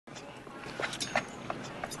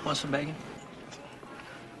Want some bacon?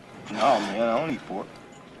 No, man, I don't eat pork.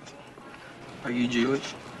 Are you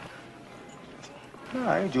Jewish? No,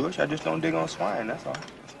 I ain't Jewish. I just don't dig on swine, that's all.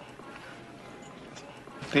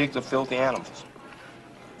 Pigs are filthy animals.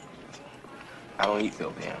 I don't eat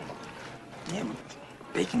filthy animals. Yeah, but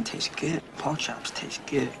bacon tastes good. Pork chops taste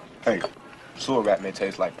good. Hey, sewer rat may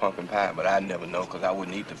taste like pumpkin pie, but I'd never know because I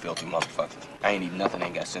wouldn't eat the filthy motherfucker. I ain't eat nothing,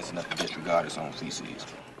 ain't got sense enough to disregard its own feces.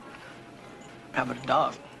 How about a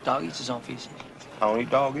dog? Dog eats his own feces. I don't eat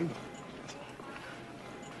dog either.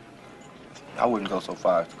 I wouldn't go so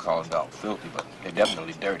far as to call a dog filthy, but they're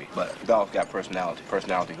definitely dirty. But dogs got personality.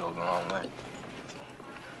 Personality goes a long way.